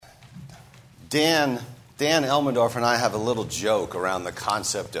Dan Elmendorf and I have a little joke around the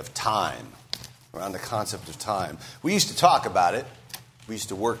concept of time. We used to talk about it. We used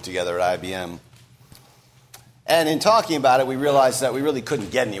to work together at IBM. And in talking about it, we realized that we really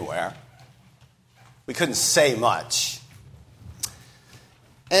couldn't get anywhere. We couldn't say much.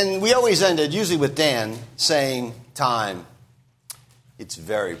 And we always ended, usually with Dan, saying, time, it's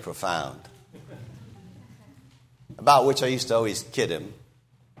very profound. About which I used to always kid him.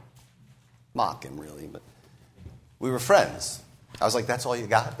 Mock him, really. But we were friends. I was like, that's all you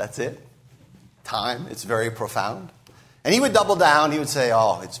got? That's it? Time, it's very profound? And he would double down. He would say,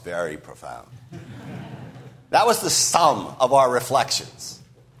 oh, it's very profound. That was the sum of our reflections.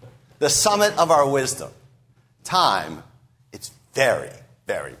 The summit of our wisdom. Time, it's very,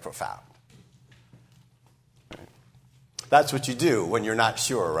 very profound. That's what you do when you're not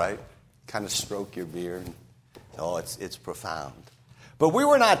sure, right? Kind of stroke your beard. Oh, it's profound. But we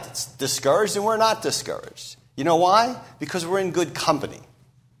were not discouraged, and we're not discouraged. You know why? Because we're in good company.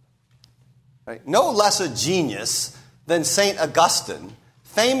 Right? No less a genius than St. Augustine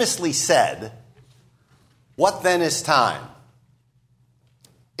famously said, what then is time?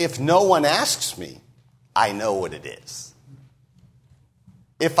 If no one asks me, I know what it is.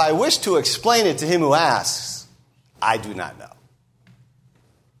 If I wish to explain it to him who asks, I do not know.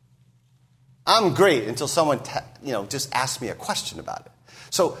 I'm great until someone just asks me a question about it.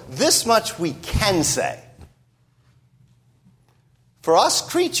 So this much we can say. For us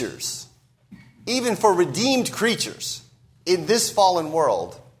creatures, even for redeemed creatures in this fallen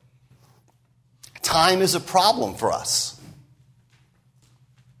world, time is a problem for us.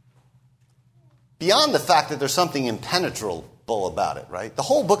 Beyond the fact that there's something impenetrable about it, right? The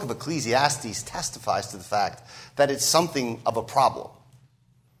whole book of Ecclesiastes testifies to the fact that it's something of a problem.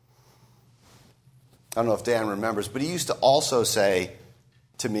 I don't know if Dan remembers, but he used to also say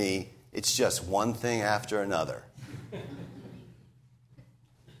to me, it's just one thing after another.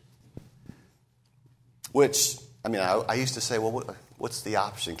 Which, I used to say, well, what's the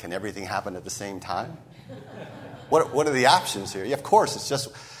option? Can everything happen at the same time? What are the options here? Yeah, of course, it's just,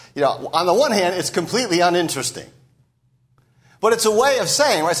 on the one hand, it's completely uninteresting. But it's a way of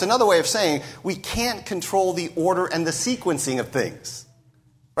saying, right? It's another way of saying we can't control the order and the sequencing of things.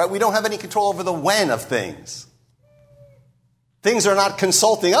 Right? We don't have any control over the when of things. Things are not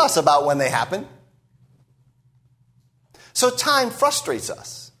consulting us about when they happen. So time frustrates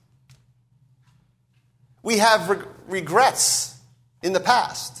us. We have regrets in the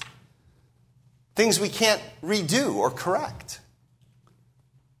past. Things we can't redo or correct.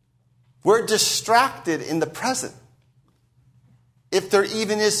 We're distracted in the present. If there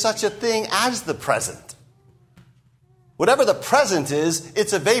even is such a thing as the present. Whatever the present is,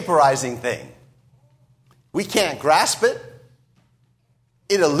 it's a vaporizing thing. We can't grasp it.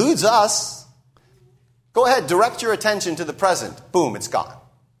 It eludes us. Go ahead, direct your attention to the present. Boom, it's gone.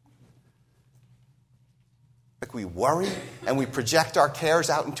 Like we worry and we project our cares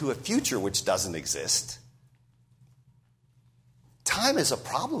out into a future which doesn't exist. Time is a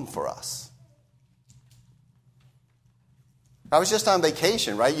problem for us. I was just on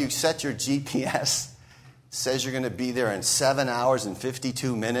vacation, right? You set your GPS. It says you're going to be there in 7 hours and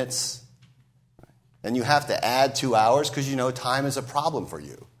 52 minutes. Then you have to add 2 hours because time is a problem for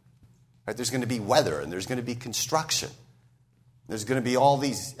you. Right? There's going to be weather and there's going to be construction. There's going to be all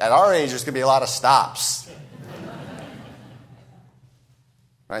these, at our age, there's going to be a lot of stops.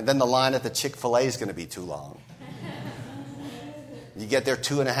 Right? Then the line at the Chick-fil-A is going to be too long. You get there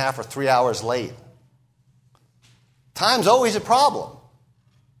 2.5 or 3 hours late. Time's always a problem.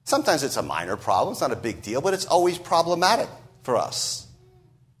 Sometimes it's a minor problem. It's not a big deal, but it's always problematic for us.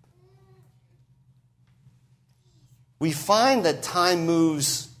 We find that time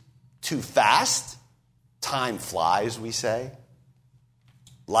moves too fast. Time flies, we say.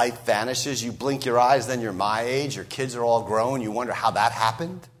 Life vanishes. You blink your eyes, then you're my age. Your kids are all grown. You wonder how that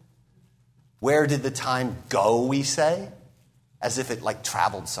happened. Where did the time go, we say? As if it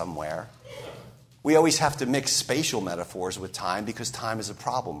traveled somewhere. We always have to mix spatial metaphors with time because time is a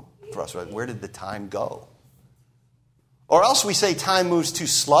problem for us. Right? Where did the time go? Or else we say time moves too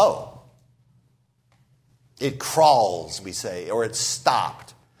slow. It crawls, we say, or it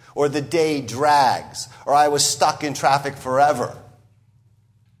stopped, or the day drags, or I was stuck in traffic forever,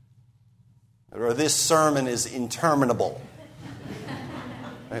 or this sermon is interminable.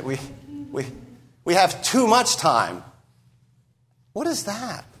 Right? We have too much time. What is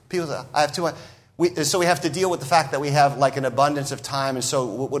that? People say, I have too much. So we have to deal with the fact that we have an abundance of time. And so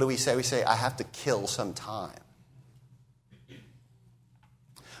what do we say? We say, I have to kill some time.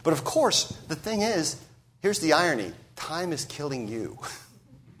 But of course, the thing is, here's the irony. Time is killing you.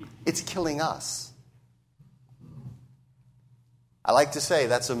 it's killing us. I like to say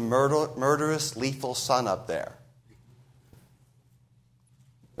that's a murderous, lethal sun up there.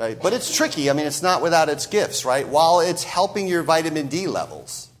 Right? But it's tricky. I mean, it's not without its gifts, right? While it's helping your vitamin D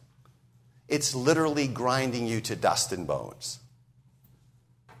levels, it's literally grinding you to dust and bones.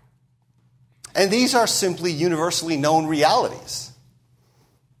 And these are simply universally known realities.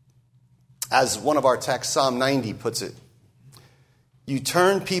 As one of our texts, Psalm 90, puts it, you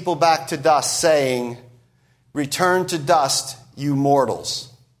turn people back to dust, saying, return to dust, you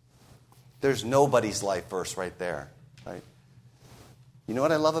mortals. There's nobody's life verse right there, right? You know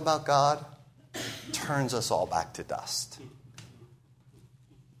what I love about God? Turns us all back to dust.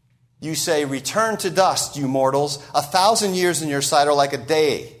 You say, return to dust, you mortals. 1,000 years in your sight are like a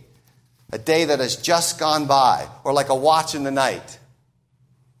day that has just gone by, or like a watch in the night.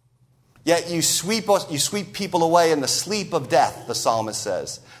 Yet you sweep people away in the sleep of death, the psalmist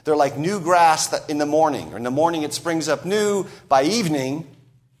says. They're like new grass in the morning. In the morning it springs up new. By evening,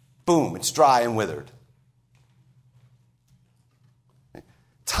 boom, it's dry and withered.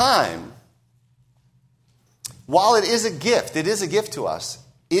 Time, while it is a gift to us,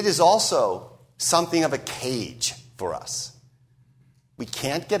 it is also something of a cage for us. We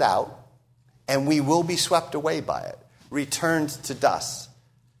can't get out, and we will be swept away by it, returned to dust,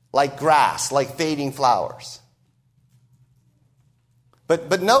 like grass, like fading flowers.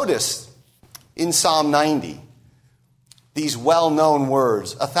 But notice in Psalm 90, these well-known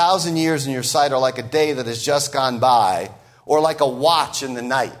words, 1,000 years in your sight are like a day that has just gone by, or like a watch in the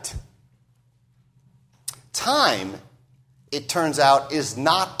night. Time, it turns out, is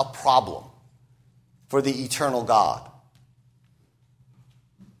not a problem for the eternal God.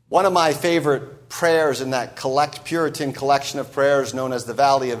 One of my favorite prayers in that Puritan collection of prayers known as the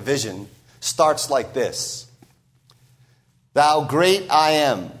Valley of Vision starts like this. Thou great I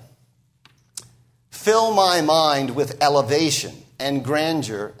am, fill my mind with elevation and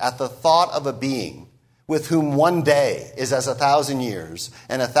grandeur at the thought of a being with whom one day is as 1,000 years,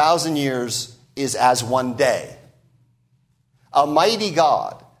 and 1,000 years is as one day. A mighty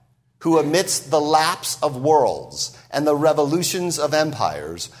God who amidst the lapse of worlds and the revolutions of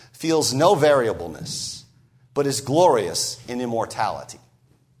empires feels no variableness, but is glorious in immortality.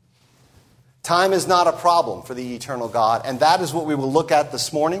 Time is not a problem for the eternal God, and that is what we will look at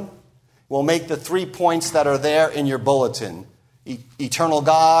this morning. We'll make the 3 points that are there in your bulletin: eternal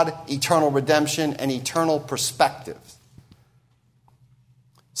God, eternal redemption, and eternal perspective.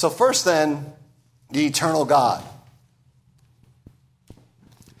 So first then, the eternal God.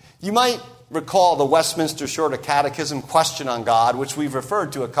 You might recall the Westminster Shorter Catechism question on God, which we've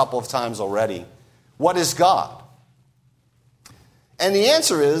referred to a couple of times already. What is God? And the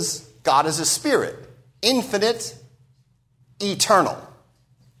answer is, God is a spirit, infinite, eternal,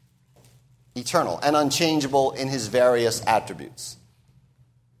 and unchangeable in his various attributes.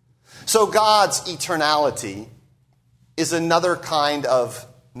 So God's eternality is another kind of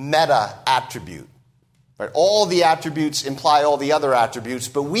meta-attribute. Right? All the attributes imply all the other attributes,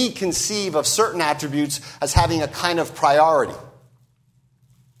 but we conceive of certain attributes as having a kind of priority.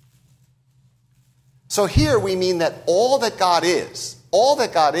 So here we mean that all that God is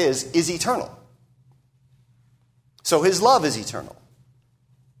eternal. So his love is eternal,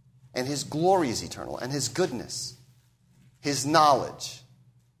 and his glory is eternal, and his goodness, his knowledge,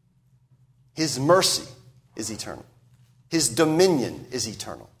 his mercy is eternal. His dominion is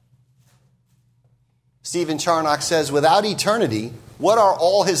eternal. Stephen Charnock says, without eternity, what are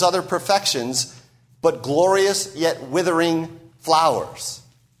all his other perfections but glorious yet withering flowers?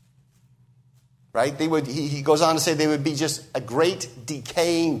 Right? He goes on to say they would be just a great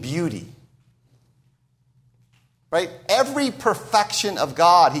decaying beauty. Right? Every perfection of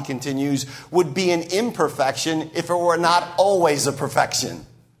God, he continues, would be an imperfection if it were not always a perfection.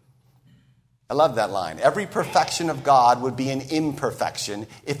 I love that line. Every perfection of God would be an imperfection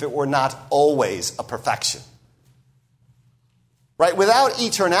if it were not always a perfection. Right? Without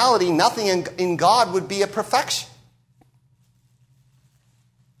eternality, nothing in God would be a perfection.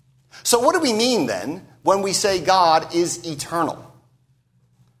 So what do we mean then when we say God is eternal?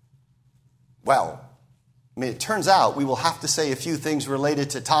 Well, it turns out we will have to say a few things related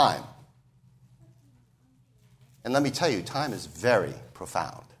to time. And let me tell you, time is very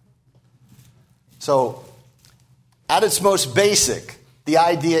profound. So, at its most basic, the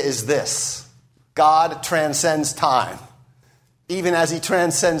idea is this: God transcends time, even as he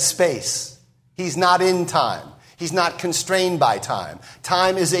transcends space. He's not in time. He's not constrained by time.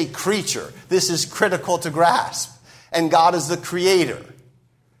 Time is a creature. This is critical to grasp. And God is the creator.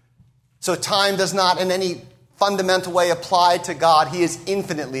 So time does not in any fundamental way applied to God, he is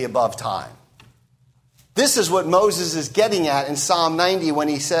infinitely above time. This is what Moses is getting at in Psalm 90 when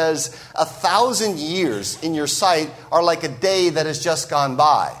he says, 1,000 years in your sight are like a day that has just gone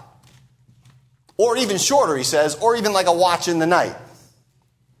by. Or even shorter, he says, or even like a watch in the night.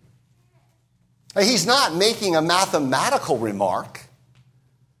 He's not making a mathematical remark.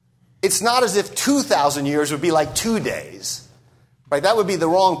 It's not as if 2,000 years would be like 2 days. Right? That would be the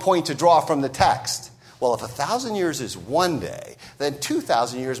wrong point to draw from the text. Well, if 1,000 years is 1 day, then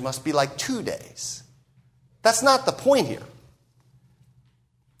 2,000 years must be like 2 days. That's not the point here.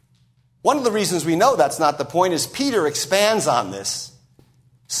 One of the reasons we know that's not the point is Peter expands on this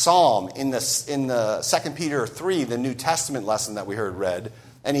psalm in the 2 Peter 3, the New Testament lesson that we heard read.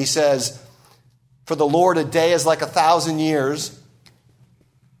 And he says, for the Lord, a day is like 1,000 years.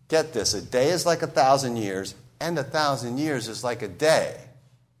 Get this, a day is like 1,000 years, and 1,000 years is like a day.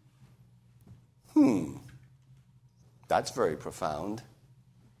 That's very profound.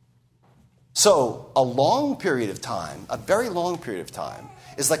 So, a long period of time, a very long period of time,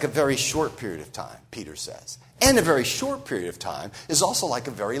 is like a very short period of time, Peter says. And a very short period of time is also like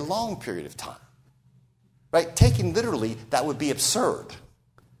a very long period of time. Right? Taken literally, that would be absurd.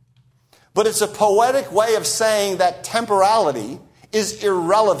 But it's a poetic way of saying that temporality is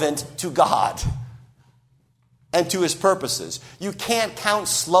irrelevant to God and to his purposes. You can't count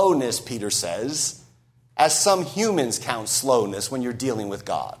slowness, Peter says, as some humans count slowness when you're dealing with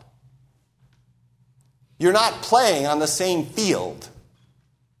God. You're not playing on the same field.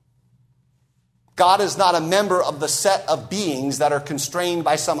 God is not a member of the set of beings that are constrained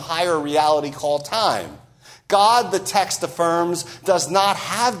by some higher reality called time. God, the text affirms, does not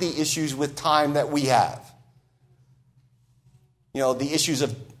have the issues with time that we have. The issues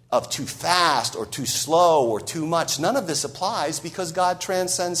of too fast or too slow or too much. None of this applies because God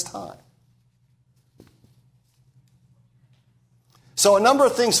transcends time. So a number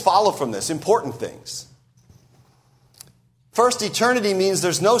of things follow from this, important things. First, eternity means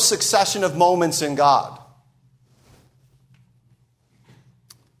there's no succession of moments in God.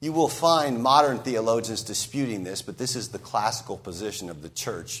 You will find modern theologians disputing this, but this is the classical position of the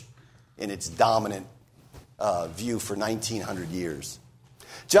church in its dominant view for 1,900 years.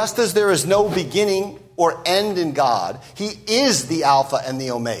 Just as there is no beginning or end in God, he is the Alpha and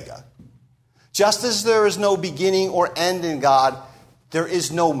the Omega. Just as there is no beginning or end in God, there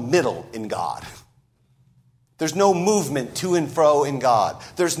is no middle in God. There's no movement to and fro in God.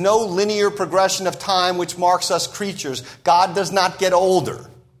 There's no linear progression of time which marks us creatures. God does not get older.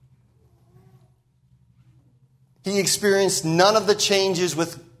 He experienced none of the changes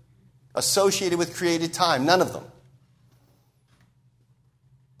associated with created time. None of them.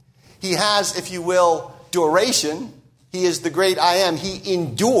 He has, if you will, duration. He is the great I am. He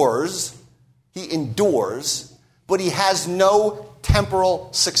endures, but he has no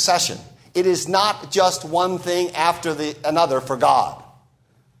temporal succession. It is not just one thing after another for God.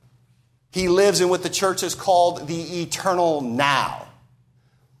 He lives in what the church has called the eternal now.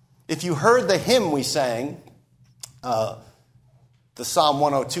 If you heard the hymn we sang, the Psalm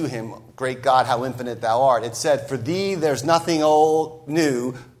 102 hymn, Great God, how infinite thou art, it said, for thee there's nothing old,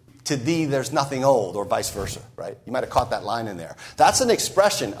 new, to thee there's nothing old, or vice versa, right? You might have caught that line in there. That's an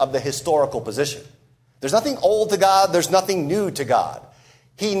expression of the historical position. There's nothing old to God, there's nothing new to God.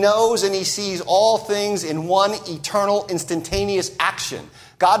 He knows and he sees all things in one eternal, instantaneous action.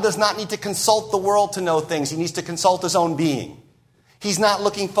 God does not need to consult the world to know things. He needs to consult his own being. He's not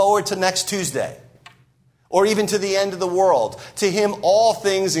looking forward to next Tuesday or even to the end of the world. To him, all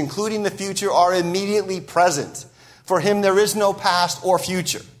things, including the future, are immediately present. For him, there is no past or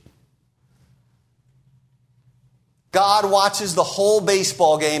future. God watches the whole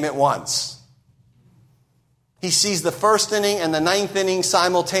baseball game at once. He sees the first inning and the ninth inning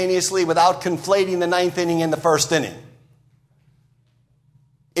simultaneously without conflating the ninth inning and the first inning.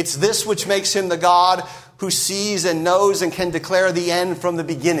 It's this which makes him the God who sees and knows and can declare the end from the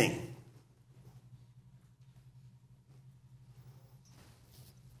beginning.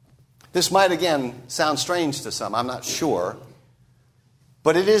 This might, again, sound strange to some. I'm not sure.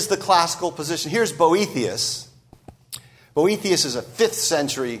 But it is the classical position. Here's Boethius. Boethius is a 5th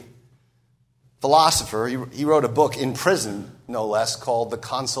century philosopher. He wrote a book in prison, no less, called The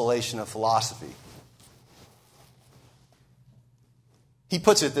Consolation of Philosophy. He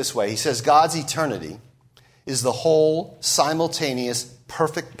puts it this way. He says, God's eternity is the whole, simultaneous,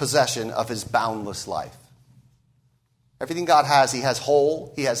 perfect possession of his boundless life. Everything God has, he has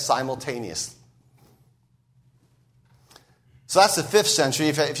whole, he has simultaneous. So that's the 5th century.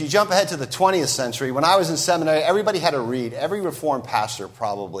 If you jump ahead to the 20th century, when I was in seminary, everybody had to read, every Reformed pastor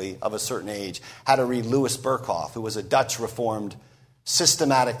probably of a certain age had to read Louis Berkhof, who was a Dutch Reformed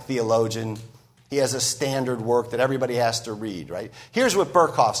systematic theologian. He has a standard work that everybody has to read, right? Here's what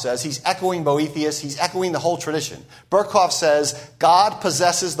Berkhof says. He's echoing Boethius. He's echoing the whole tradition. Berkhof says, God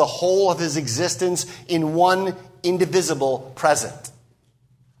possesses the whole of his existence in one indivisible present.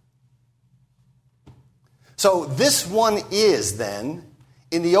 So this one is then,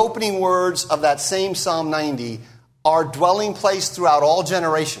 in the opening words of that same Psalm 90, our dwelling place throughout all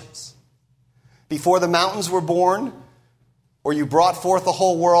generations. Before the mountains were born, or you brought forth the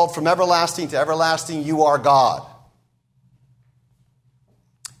whole world, from everlasting to everlasting, you are God.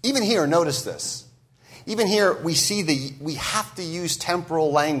 Even here, notice this. Even here, we see we have to use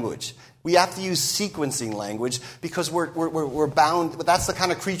temporal language. We have to use sequencing language because we're bound. That's the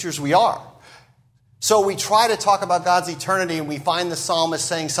kind of creatures we are. So we try to talk about God's eternity, and we find the psalmist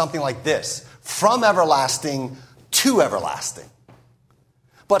saying something like this: from everlasting to everlasting.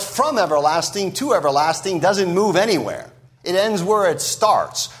 But from everlasting to everlasting doesn't move anywhere. It ends where it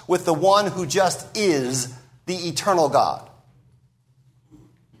starts, with the one who just is the eternal God.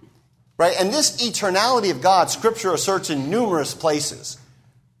 Right? And this eternality of God, Scripture asserts in numerous places.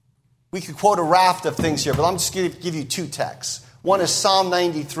 We could quote a raft of things here, but I'm just going to give you 2 texts. One is Psalm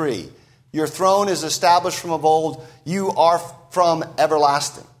 93. Your throne is established from of old. You are from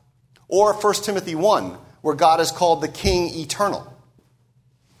everlasting. Or 1 Timothy 1, where God is called the King eternal.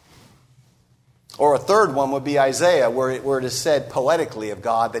 Or a third one would be Isaiah, where it is said poetically of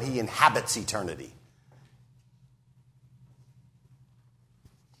God that he inhabits eternity.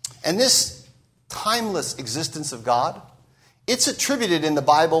 And this timeless existence of God, it's attributed in the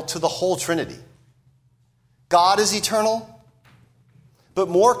Bible to the whole Trinity. God is eternal. But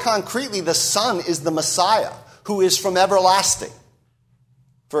more concretely, the Son is the Messiah, who is from everlasting.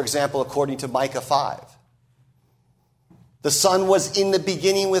 For example, according to Micah 5. The Son was in the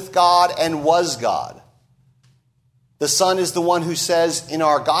beginning with God and was God. The Son is the one who says in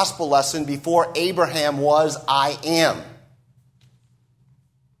our gospel lesson, before Abraham was, I am.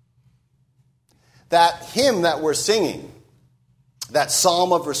 That hymn that we're singing, that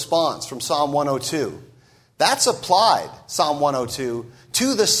psalm of response from Psalm 102, that's applied, Psalm 102,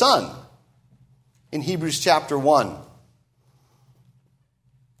 to the Son in Hebrews chapter 1.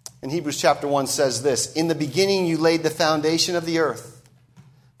 In Hebrews chapter 1 says this: in the beginning you laid the foundation of the earth.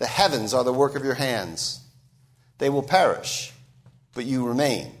 The heavens are the work of your hands. They will perish, but you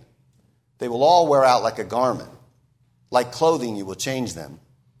remain. They will all wear out like a garment. Like clothing you will change them.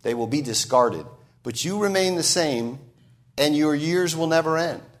 They will be discarded, but you remain the same, and your years will never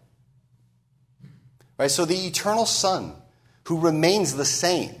end. Right? So the eternal Son, who remains the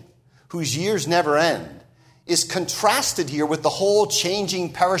same, whose years never end, is contrasted here with the whole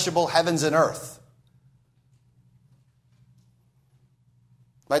changing, perishable heavens and earth.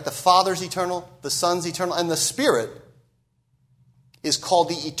 Right? The Father's eternal, the Son's eternal, and the Spirit is called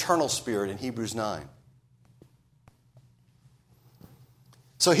the eternal Spirit in Hebrews 9.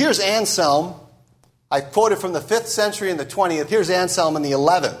 So here's Anselm. I quoted from the 5th century and the 20th. Here's Anselm in the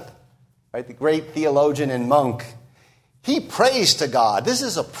 11th, right? The great theologian and monk. He prays to God. This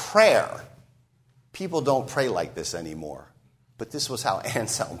is a prayer. People don't pray like this anymore. But this was how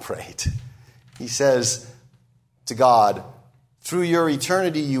Anselm prayed. He says to God, through your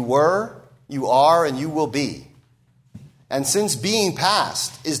eternity you were, you are, and you will be. And since being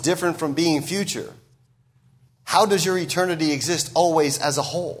past is different from being future, how does your eternity exist always as a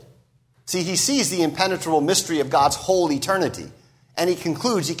whole? See, he sees the impenetrable mystery of God's whole eternity. And he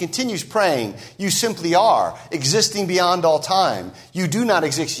continues praying, you simply are, existing beyond all time. You do not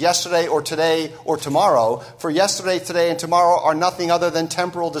exist yesterday or today or tomorrow, for yesterday, today, and tomorrow are nothing other than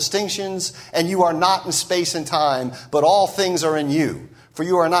temporal distinctions, and you are not in space and time, but all things are in you. For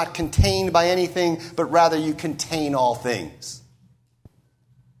you are not contained by anything, but rather you contain all things.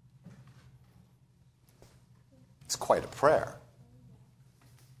 It's quite a prayer.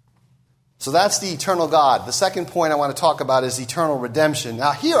 So that's the eternal God. The second point I want to talk about is eternal redemption.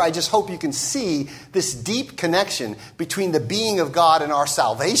 Now here I just hope you can see this deep connection between the being of God and our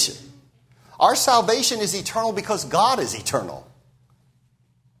salvation. Our salvation is eternal because God is eternal.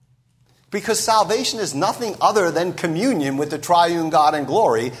 Because salvation is nothing other than communion with the triune God in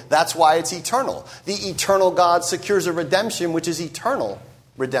glory. That's why it's eternal. The eternal God secures a redemption which is eternal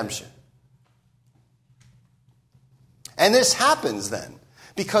redemption. And this happens then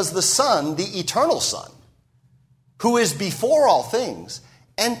because the Son, the eternal Son, who is before all things,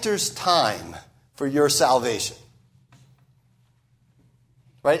 enters time for your salvation.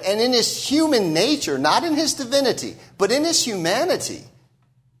 Right? And in his human nature, not in his divinity, but in his humanity,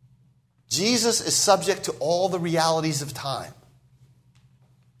 Jesus is subject to all the realities of time.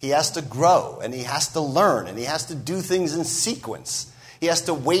 He has to grow, and he has to learn, and he has to do things in sequence. He has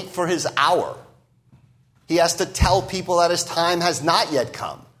to wait for his hour. He has to tell people that his time has not yet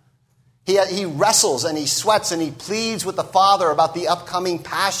come. He wrestles and he sweats and he pleads with the Father about the upcoming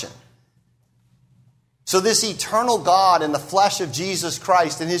passion. So this eternal God in the flesh of Jesus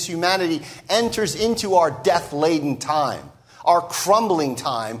Christ and his humanity enters into our death-laden time, our crumbling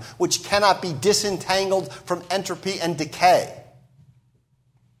time, which cannot be disentangled from entropy and decay.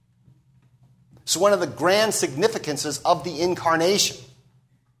 It's one of the grand significances of the incarnation.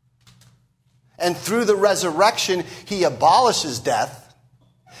 And through the resurrection, he abolishes death.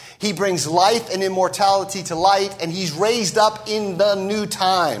 He brings life and immortality to light, and he's raised up in the new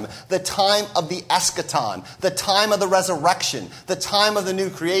time, the time of the eschaton, the time of the resurrection, the time of the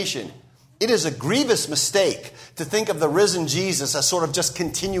new creation. It is a grievous mistake to think of the risen Jesus as sort of just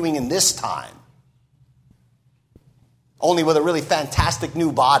continuing in this time, only with a really fantastic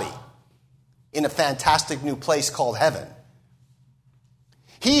new body in a fantastic new place called heaven.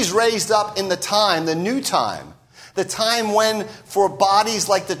 He's raised up in the time, the new time, the time when, for bodies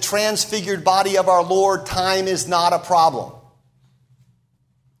like the transfigured body of our Lord, time is not a problem,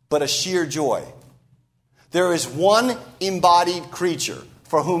 but a sheer joy. There is one embodied creature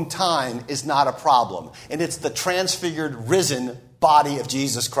for whom time is not a problem, and it's the transfigured, risen body of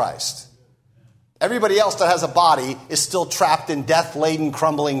Jesus Christ. Everybody else that has a body is still trapped in death-laden,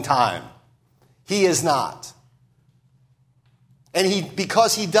 crumbling time. He is not. And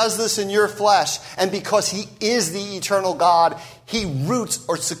because he does this in your flesh, and because he is the eternal God, he roots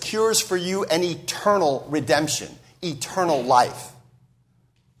or secures for you an eternal redemption, eternal life.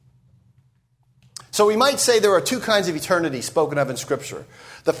 So we might say there are two kinds of eternity spoken of in Scripture.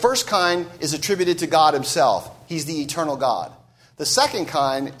 The first kind is attributed to God himself. He's the eternal God. The second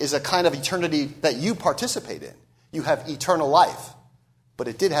kind is a kind of eternity that you participate in. You have eternal life, but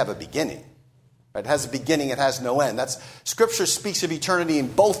it did have a beginning. It has a beginning, it has no end. Scripture speaks of eternity in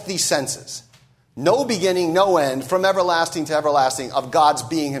both these senses. No beginning, no end, from everlasting to everlasting, of God's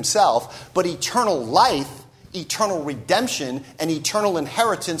being himself, but eternal life, eternal redemption, and eternal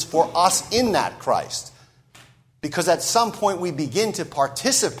inheritance for us in that Christ. Because at some point we begin to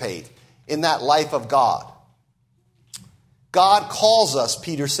participate in that life of God. God calls us,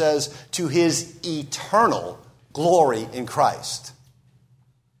 Peter says, to his eternal glory in Christ.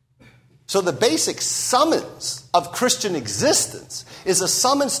 So the basic summons of Christian existence is a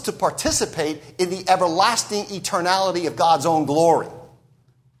summons to participate in the everlasting eternality of God's own glory.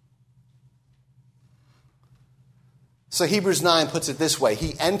 So Hebrews 9 puts it this way.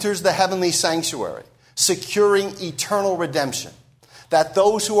 He enters the heavenly sanctuary, securing eternal redemption, that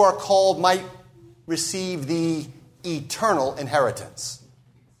those who are called might receive the eternal inheritance.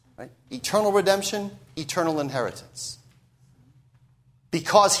 Right? Eternal redemption, eternal inheritance.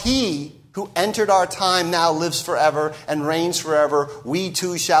 Because he who entered our time now lives forever and reigns forever, we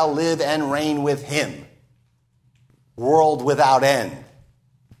too shall live and reign with him. World without end.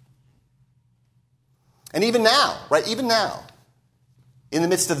 And even now, right, even now, in the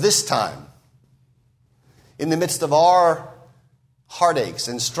midst of this time, in the midst of our heartaches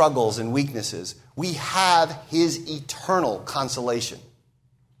and struggles and weaknesses, we have his eternal consolation.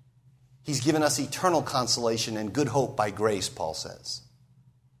 He's given us eternal consolation and good hope by grace, Paul says.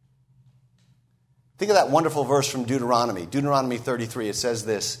 Think of that wonderful verse from Deuteronomy. Deuteronomy 33, it says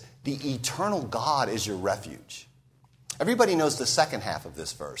this, the eternal God is your refuge. Everybody knows the second half of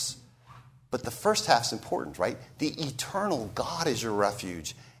this verse, but the first half's important, right? The eternal God is your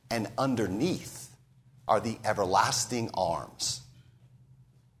refuge, and underneath are the everlasting arms.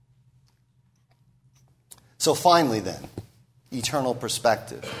 So finally then, eternal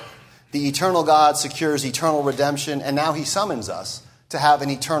perspective. The eternal God secures eternal redemption, and now he summons us to have an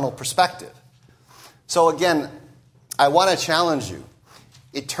eternal perspective. So again, I want to challenge you.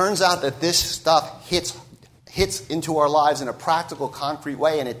 It turns out that this stuff hits into our lives in a practical, concrete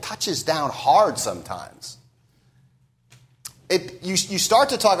way, and it touches down hard sometimes. You start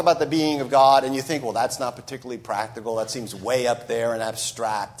to talk about the being of God, and you think, well, that's not particularly practical. That seems way up there and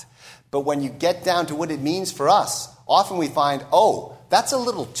abstract. But when you get down to what it means for us, often we find, oh, that's a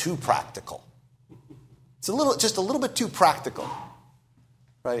little too practical. It's just a little bit too practical,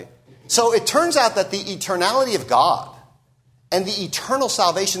 right? So it turns out that the eternality of God and the eternal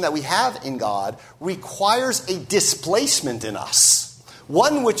salvation that we have in God requires a displacement in us,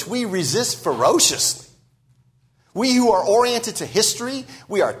 one which we resist ferociously. We who are oriented to history,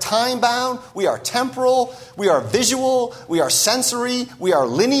 we are time-bound, we are temporal, we are visual, we are sensory, we are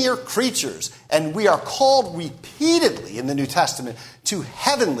linear creatures. And we are called repeatedly in the New Testament to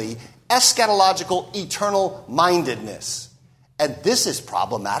heavenly, eschatological, eternal mindedness. And this is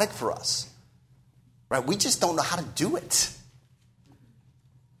problematic for us. Right? We just don't know how to do it.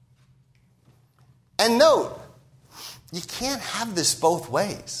 And note, you can't have this both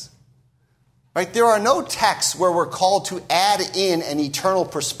ways. Right? There are no texts where we're called to add in an eternal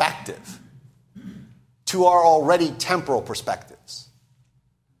perspective to our already temporal perspectives.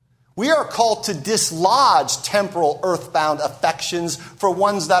 We are called to dislodge temporal, earthbound affections for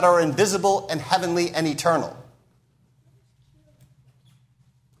ones that are invisible and heavenly and eternal.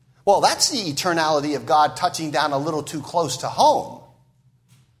 Well, that's the eternality of God touching down a little too close to home.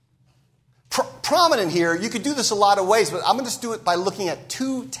 Prominent here, you could do this a lot of ways, but I'm going to just do it by looking at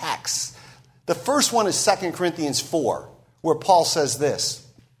two texts. The first one is 2 Corinthians 4, where Paul says this: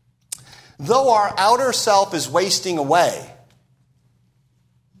 though our outer self is wasting away.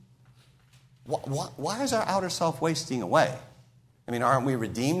 Why is our outer self wasting away? I mean, aren't we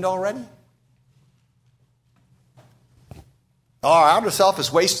redeemed already? Our outer self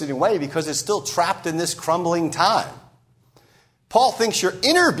is wasting away because it's still trapped in this crumbling time. Paul thinks your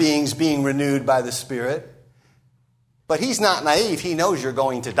inner being's being renewed by the Spirit, but he's not naive. He knows you're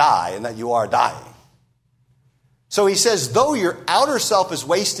going to die and that you are dying. So he says, though your outer self is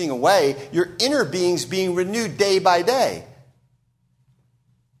wasting away, your inner being's being renewed day by day.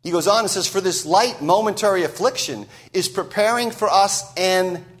 He goes on and says, for this light momentary affliction is preparing for us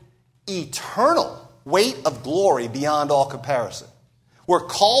an eternal weight of glory beyond all comparison. We're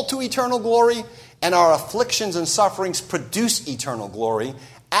called to eternal glory, and our afflictions and sufferings produce eternal glory.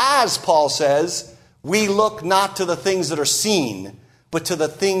 As Paul says, we look not to the things that are seen, but to the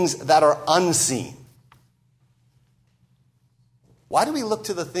things that are unseen. Why do we look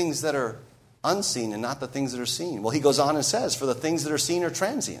to the things that are unseen and not the things that are seen? Well, he goes on and says, for the things that are seen are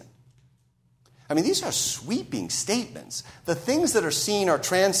transient. I mean, these are sweeping statements. The things that are seen are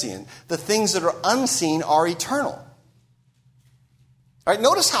transient. The things that are unseen are eternal. All right,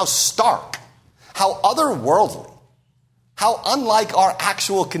 notice how stark, how otherworldly, how unlike our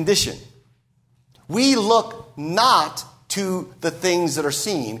actual condition. We look not to the things that are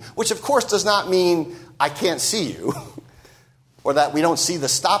seen, which of course does not mean I can't see you, or that we don't see the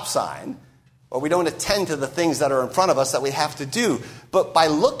stop sign, or we don't attend to the things that are in front of us that we have to do. But by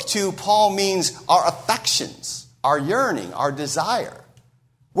look to, Paul means our affections, our yearning, our desire.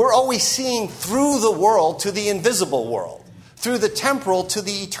 We're always seeing through the world to the invisible world, through the temporal to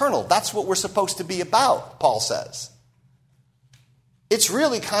the eternal. That's what we're supposed to be about, Paul says. It's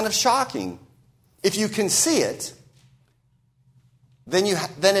really kind of shocking. If you can see it, then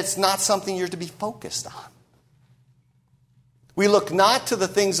it's not something you're to be focused on. We look not to the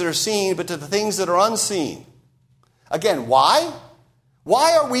things that are seen, but to the things that are unseen. Again, why?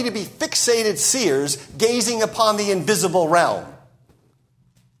 Why are we to be fixated seers gazing upon the invisible realm?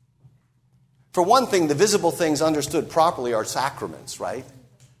 For one thing, the visible things understood properly are sacraments, right?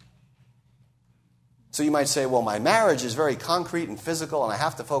 So you might say, well, my marriage is very concrete and physical, and I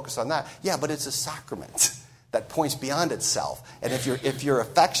have to focus on that. Yeah, but it's a sacrament that points beyond itself. And if your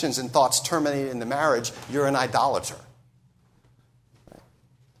affections and thoughts terminate in the marriage, you're an idolater.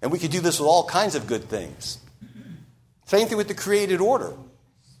 And we could do this with all kinds of good things. Same thing with the created order.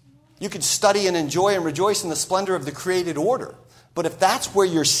 You could study and enjoy and rejoice in the splendor of the created order. But if that's where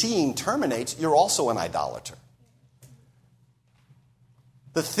your seeing terminates, you're also an idolater.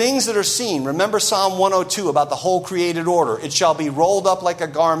 The things that are seen, remember Psalm 102 about the whole created order. It shall be rolled up like a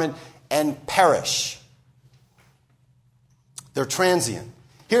garment and perish. They're transient.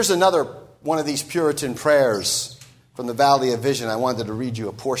 Here's another one of these Puritan prayers from the Valley of Vision. I wanted to read you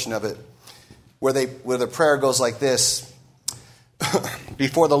a portion of it where the prayer goes like this.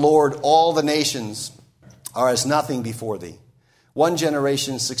 Before the Lord, all the nations are as nothing before thee. One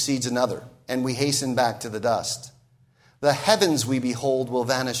generation succeeds another, and we hasten back to the dust. The heavens we behold will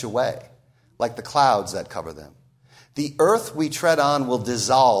vanish away, like the clouds that cover them. The earth we tread on will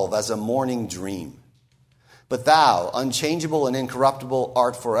dissolve as a morning dream. But thou, unchangeable and incorruptible,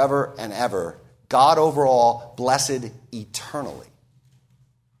 art forever and ever, God over all, blessed eternally.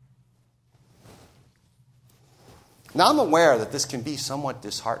 Now, I'm aware that this can be somewhat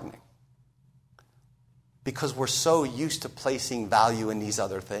disheartening because we're so used to placing value in these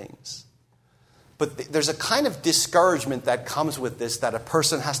other things. But there's a kind of discouragement that comes with this that a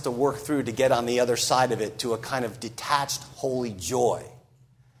person has to work through to get on the other side of it to a kind of detached, holy joy.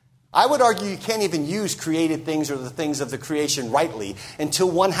 I would argue you can't even use created things or the things of the creation rightly until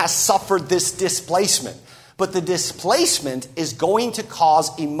one has suffered this displacement. but the displacement is going to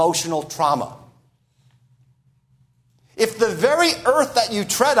cause emotional trauma. If the very earth that you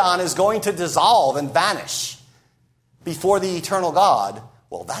tread on is going to dissolve and vanish before the eternal God,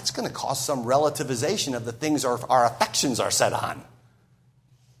 well, that's going to cause some relativization of the things our affections are set on.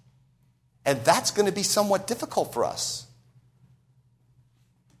 And that's going to be somewhat difficult for us.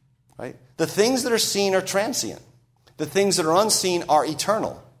 Right? The things that are seen are transient. The things that are unseen are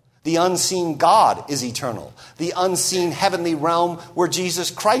eternal. The unseen God is eternal. The unseen heavenly realm where Jesus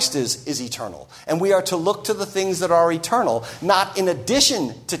Christ is eternal. And we are to look to the things that are eternal, not in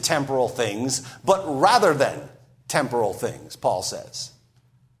addition to temporal things, but rather than temporal things, Paul says.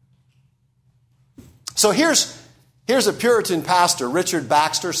 So here's a Puritan pastor, Richard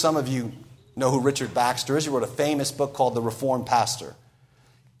Baxter. Some of you know who Richard Baxter is. He wrote a famous book called The Reformed Pastor.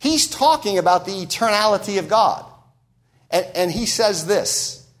 He's talking about the eternality of God. And he says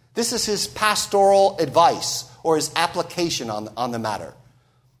this. This is his pastoral advice or his application on the matter.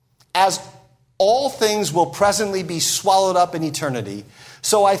 As all things will presently be swallowed up in eternity,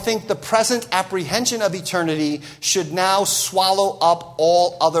 so I think the present apprehension of eternity should now swallow up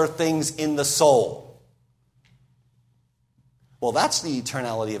all other things in the soul. Well, that's the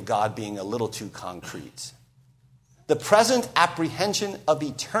eternality of God being a little too concrete. The present apprehension of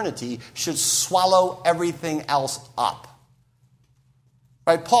eternity should swallow everything else up.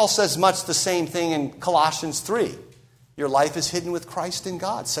 Right? Paul says much the same thing in Colossians 3. Your life is hidden with Christ in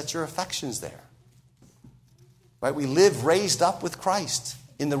God. Set your affections there. Right? We live raised up with Christ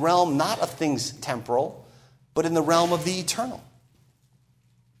in the realm not of things temporal, but in the realm of the eternal.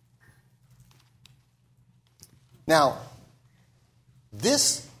 Now,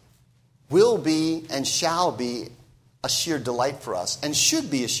 this will be and shall be a sheer delight for us, and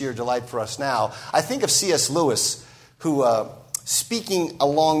should be a sheer delight for us now. I think of C.S. Lewis, who, speaking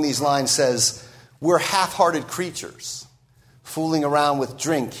along these lines, says, we're half-hearted creatures, fooling around with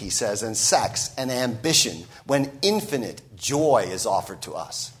drink, he says, and sex and ambition, when infinite joy is offered to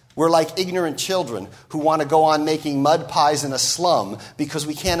us. We're like ignorant children who want to go on making mud pies in a slum because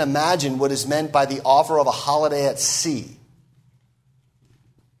we can't imagine what is meant by the offer of a holiday at sea.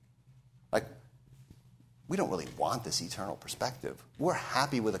 We don't really want this eternal perspective. We're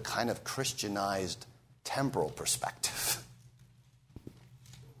happy with a kind of Christianized temporal perspective.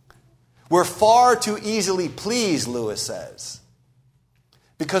 We're far too easily pleased, Lewis says,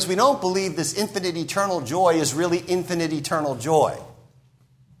 because we don't believe this infinite eternal joy is really infinite eternal joy.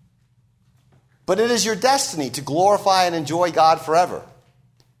 But it is your destiny to glorify and enjoy God forever.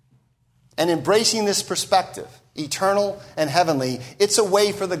 And embracing this perspective, eternal and heavenly, it's a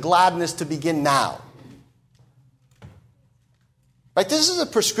way for the gladness to begin now. Right? This is a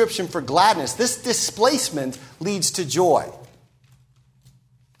prescription for gladness. This displacement leads to joy.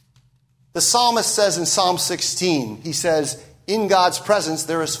 The psalmist says in Psalm 16, he says, in God's presence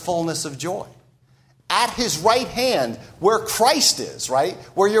there is fullness of joy. At his right hand, where Christ is, right?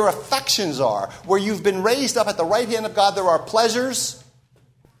 Where your affections are, where you've been raised up at the right hand of God, there are pleasures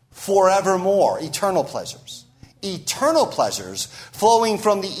forevermore, eternal pleasures. Eternal pleasures flowing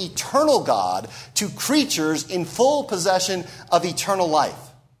from the eternal God to creatures in full possession of eternal life.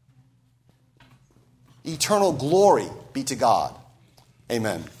 Eternal glory be to God.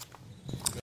 Amen.